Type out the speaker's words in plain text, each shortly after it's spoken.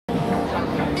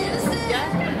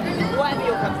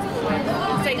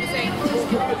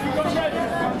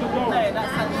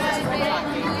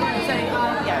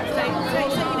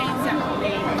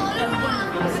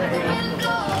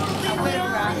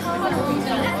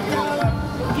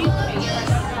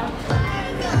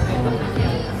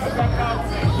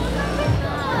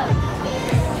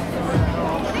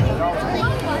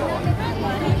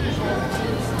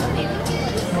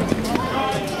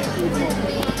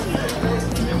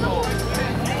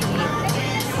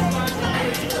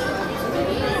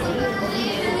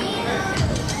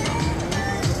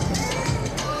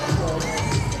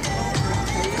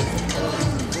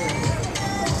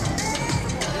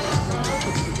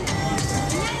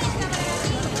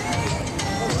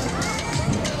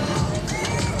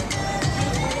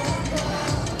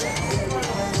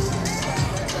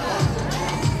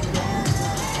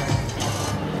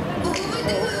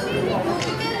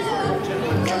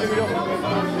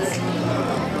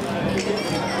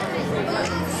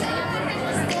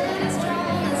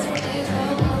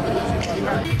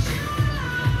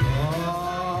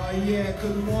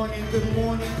Good morning, good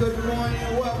morning, good morning.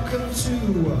 Welcome to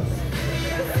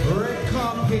Red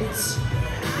Carpet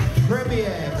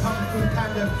Premiere Kung Fu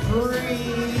Panda 3.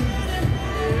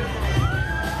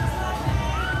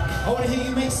 I want to hear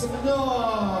you make some noise.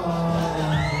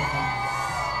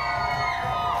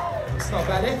 It's not a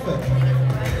bad effort.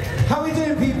 How we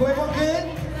doing, people? Everyone good?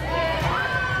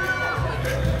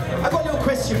 I've got a little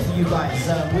question for you guys.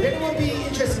 Would anyone be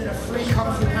interested in a free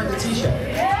Kung Fu Panda t-shirt?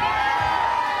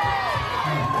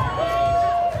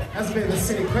 That's a bit of a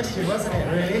silly question, wasn't it,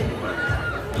 really?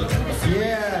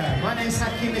 Yeah, my name's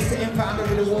Hakim, Mr. Impact. I'm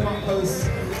going to warm-up host.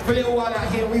 For a little while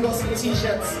out here, we got some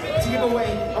t-shirts to give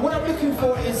away. And what I'm looking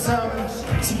for is some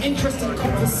interesting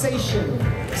conversation,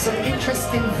 some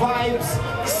interesting vibes,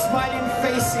 smiling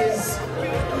faces.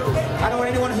 I don't want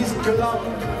anyone who's glum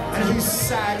and who's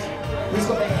sad, who's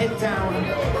got their head down.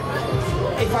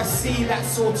 If I see that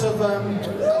sort of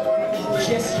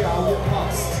gesture, I'll walk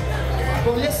past.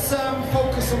 But let's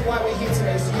focus on why we're here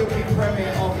today. It's the European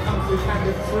premiere of Kung Fu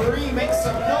Panda 3. Make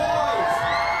some noise!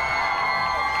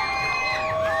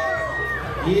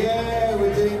 Yeah,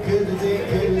 we're doing good, we're doing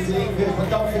good, we're doing good. But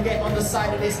don't forget, on the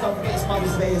side of this, don't forget it's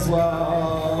Mother's Day as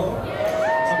well.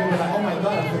 Some people are like, oh my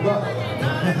god, I forgot.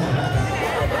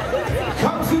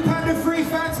 Kung Fu Panda 3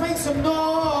 fans, make some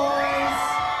noise!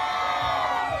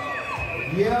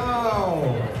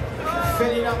 Yo!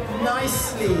 Filling up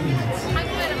nicely.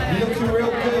 Looking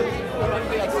real good.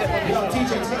 Yo, DJ,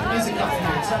 take the music up for me.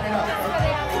 Turn it up.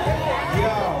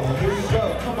 Yo, here we go.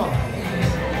 Come on.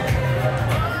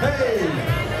 Hey.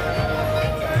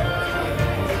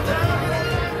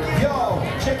 Yo,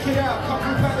 check it out. Kung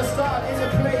Fu Panda start in the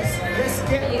place. Let's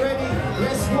get ready.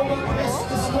 Let's warm up. Let's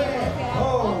swear. Oh.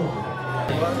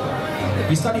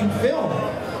 You studying film?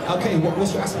 Okay, what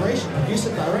was your aspiration?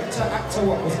 Producer, director, actor,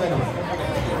 what was going on?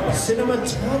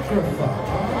 Cinematographer.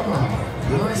 Ah,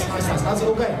 nice, nice, nice. How's it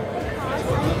all going?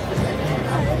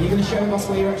 Are you going to share with us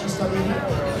where you're actually studying?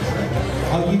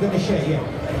 Are you going to share? Yeah.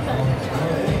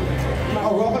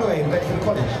 Oh, Rob Holloway, went to the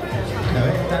college. No,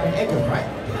 down in Egham, right?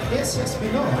 Yes, yes, we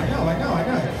know. I know.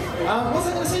 What was I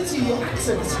going to say to you? Your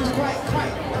accent is quite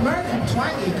American,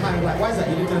 twangy, kind of like. Why is that?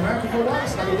 You lived in America for a while,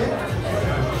 studied there?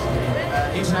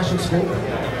 International school.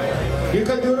 You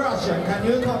can do Russian, can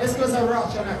you? Come, let's go to a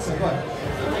Russian accent, what?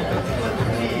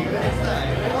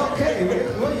 Okay,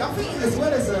 well, I think as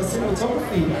well as a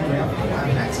cinematography career, I think you have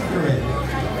an acting career.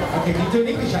 Okay, can you do an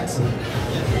English accent?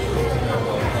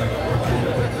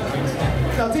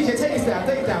 No, DJ, take this down,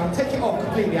 take it down, take it off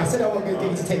completely. I said I wasn't going to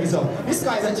get you to take this off. This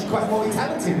guy's actually quite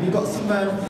multi-talented. You've got some